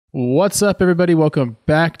What's up, everybody? Welcome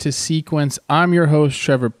back to Sequence. I'm your host,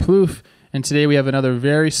 Trevor Plouffe, and today we have another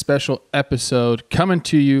very special episode coming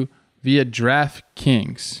to you via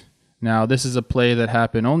DraftKings. Now, this is a play that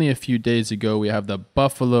happened only a few days ago. We have the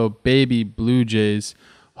Buffalo Baby Blue Jays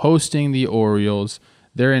hosting the Orioles.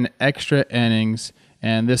 They're in extra innings,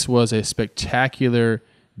 and this was a spectacular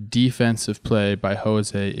defensive play by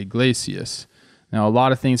Jose Iglesias. Now, a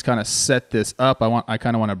lot of things kind of set this up. I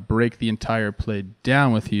kind of want to break the entire play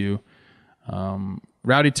down with you.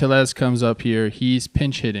 Rowdy Tellez comes up here. He's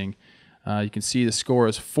pinch hitting. You can see the score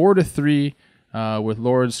is 4-3 with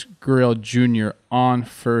Lourdes Gurriel Jr. on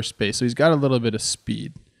first base. So he's got a little bit of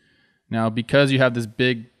speed. Now, because you have this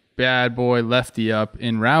big bad boy lefty up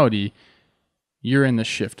in Rowdy, you're in the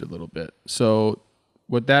shift a little bit. So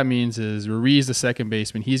what that means is Ruiz, the second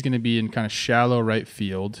baseman, he's going to be in kind of shallow right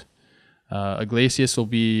field. Iglesias will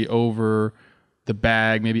be over the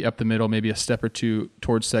bag, maybe up the middle, maybe a step or two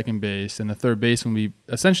towards second base, and the third baseman will be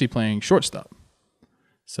essentially playing shortstop.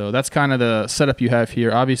 So that's kind of the setup you have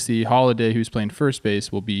here. Obviously, Holiday, who's playing first base,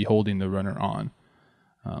 will be holding the runner on.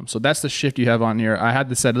 So that's the shift you have on here. I had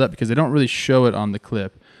to set it up because they don't really show it on the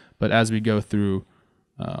clip, but as we go through,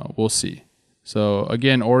 we'll see. So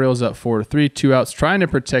again, Orioles up 4-3, 2 outs, trying to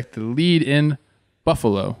protect the lead in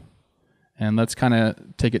Buffalo. And let's kind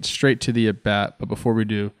of take it straight to the at-bat. But before we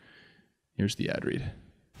do, here's the ad read.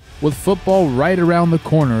 With football right around the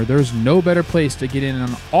corner, there's no better place to get in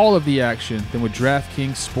on all of the action than with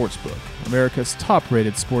DraftKings Sportsbook, America's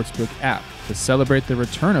top-rated sportsbook app. To celebrate the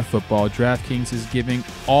return of football, DraftKings is giving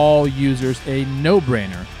all users a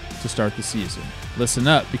no-brainer to start the season. Listen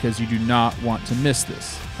up, because you do not want to miss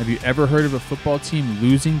this. Have you ever heard of a football team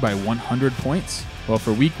losing by 100 points? Well,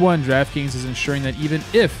 for Week 1, DraftKings is ensuring that even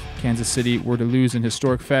if Kansas City were to lose in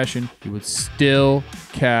historic fashion, you would still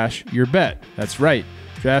cash your bet. That's right.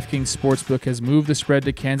 DraftKings Sportsbook has moved the spread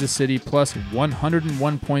to Kansas City plus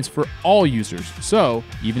 101 points for all users. So,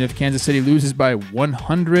 even if Kansas City loses by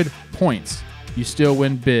 100 points, you still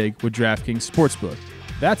win big with DraftKings Sportsbook.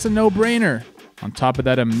 That's a no-brainer. On top of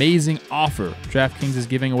that amazing offer, DraftKings is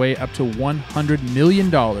giving away up to $100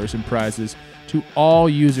 million in prizes to all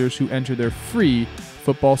users who enter their free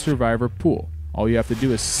Football Survivor pool. All you have to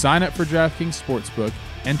do is sign up for DraftKings Sportsbook,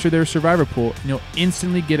 enter their Survivor pool, and you'll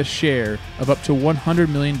instantly get a share of up to $100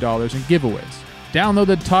 million in giveaways. Download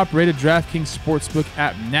the top-rated DraftKings Sportsbook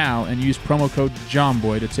app now and use promo code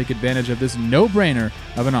Jomboy to take advantage of this no-brainer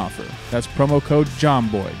of an offer. That's promo code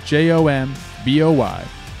Jomboy, Jomboy,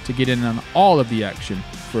 to get in on all of the action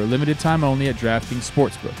for a limited time only at DraftKings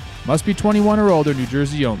Sportsbook. Must be 21 or older, New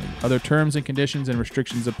Jersey only. Other terms and conditions and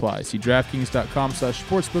restrictions apply. See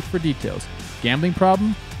DraftKings.com/sportsbook for details. Gambling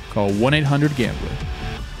problem? Call 1-800-GAMBLER.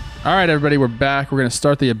 All right, everybody, we're back. We're going to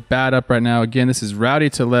start the at-bat up right now. Again, this is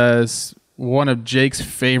Rowdy Tellez, one of Jake's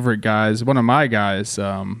favorite guys, one of my guys,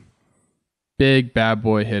 big bad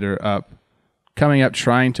boy hitter up, coming up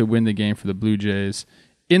trying to win the game for the Blue Jays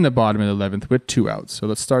in the bottom of the 11th with 2 outs. So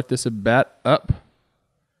let's start this at-bat up,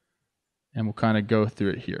 and we'll kind of go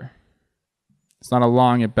through it here. It's not a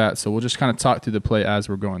long at-bat, so we'll just kind of talk through the play as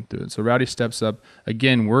we're going through it. So Rowdy steps up.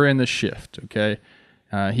 Again, we're in the shift, okay?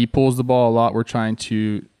 He pulls the ball a lot. We're trying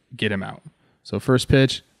to get him out. So first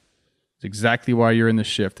pitch is exactly why you're in the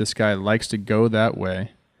shift. This guy likes to go that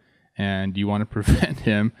way, and you want to prevent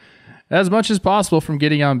him as much as possible from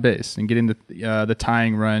getting on base and getting the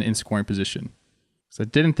tying run in scoring position. So I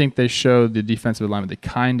didn't think they showed the defensive alignment. They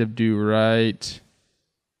kind of do right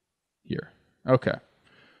here. Okay.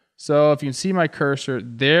 So if you can see my cursor,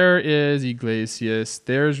 there is Iglesias,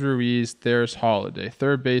 there's Ruiz, there's Holiday.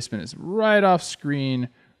 Third baseman is right off screen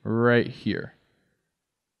right here.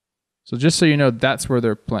 So just so you know, that's where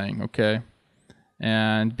they're playing, okay?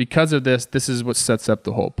 And because of this, this is what sets up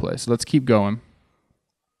the whole play. So let's keep going.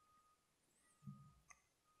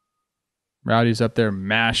 Rowdy's up there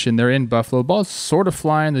mashing. They're in Buffalo. Ball's sort of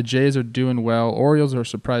flying. The Jays are doing well. Orioles are a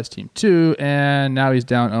surprise team too. And now he's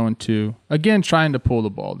down 0-2. Again, trying to pull the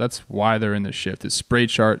ball. That's why they're in the shift. His spray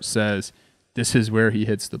chart says this is where he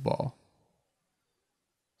hits the ball.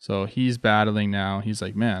 So he's battling now. He's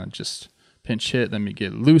like, man, just pinch hit. Let me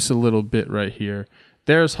get loose a little bit right here.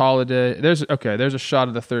 There's Holiday. There's a shot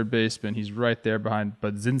of the third baseman. He's right there behind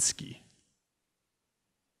Budzinski.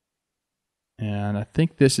 And I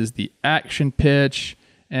think this is the action pitch.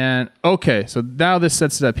 And okay, so now this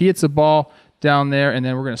sets it up. He hits a ball down there, and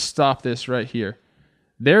then we're going to stop this right here.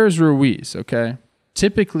 There's Ruiz, okay?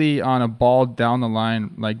 Typically on a ball down the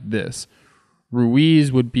line like this,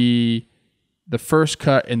 Ruiz would be the first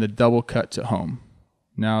cut and the double cut to home.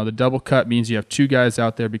 Now, the double cut means you have 2 guys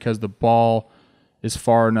out there because the ball is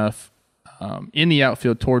far enough in the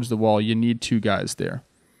outfield towards the wall. You need 2 guys there.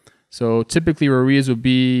 So typically Ruiz would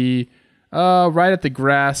be right at the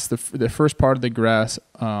grass, the first part of the grass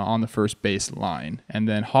on the first base line. And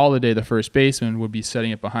then Holiday, the first baseman, would be setting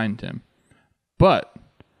it behind him. But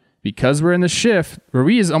because we're in the shift,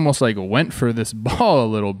 Ruiz almost like went for this ball a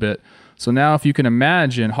little bit. So now if you can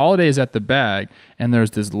imagine, Holiday is at the bag, and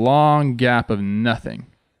there's this long gap of nothing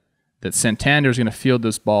that Santander is going to field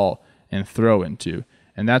this ball and throw into.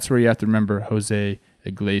 And that's where you have to remember Jose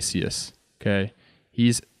Iglesias. Okay,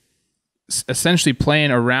 he's essentially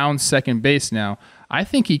playing around second base now. I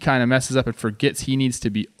think he kind of messes up and forgets he needs to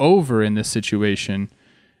be over in this situation,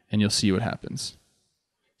 and you'll see what happens.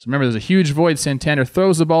 So remember, there's a huge void. Santander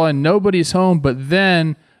throws the ball in. Nobody's home, but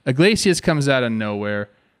then Iglesias comes out of nowhere,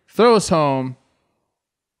 throws home,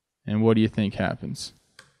 and what do you think happens?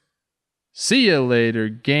 See you later.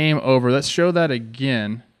 Game over. Let's show that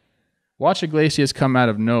again. Watch Iglesias come out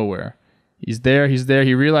of nowhere. He's there.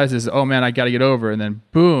 He realizes, oh, man, I got to get over. And then,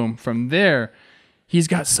 boom, from there, he's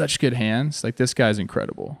got such good hands. Like, this guy's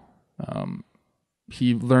incredible.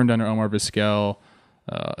 He learned under Omar Vizquel.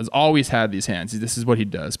 Has always had these hands. This is what he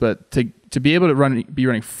does. But to be able to be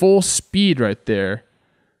running full speed right there,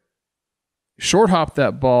 short hop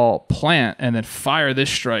that ball, plant, and then fire this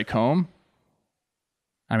strike home,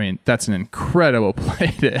 I mean, that's an incredible play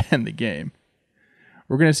to end the game.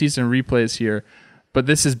 We're going to see some replays here, but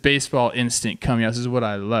this is baseball instinct coming out. This is what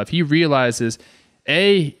I love. He realizes,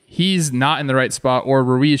 A, he's not in the right spot, or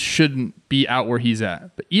Ruiz shouldn't be out where he's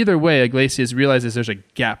at. But either way, Iglesias realizes there's a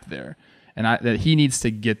gap there, and that he needs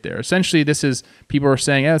to get there. Essentially, this is, people are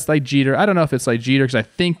saying, it's like Jeter. I don't know if it's like Jeter, because I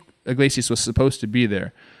think Iglesias was supposed to be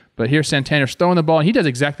there. But here Santander's throwing the ball, and he does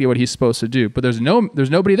exactly what he's supposed to do. But there's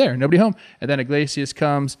nobody there, nobody home. And then Iglesias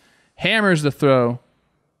comes, hammers the throw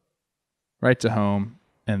right to home,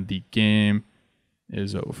 and the game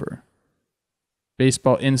is over.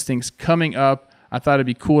 Baseball instincts coming up. I thought it'd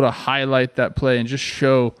be cool to highlight that play and just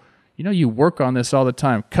show, you work on this all the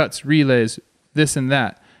time. Cuts, relays, this and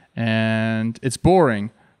that. And it's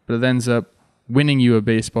boring, but it ends up winning you a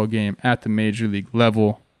baseball game at the major league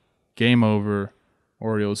level. Game over.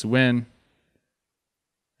 Orioles win.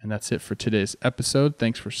 And that's it for today's episode.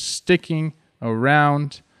 Thanks for sticking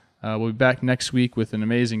around. We'll be back next week with an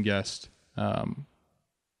amazing guest. Hope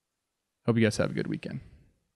you guys have a good weekend.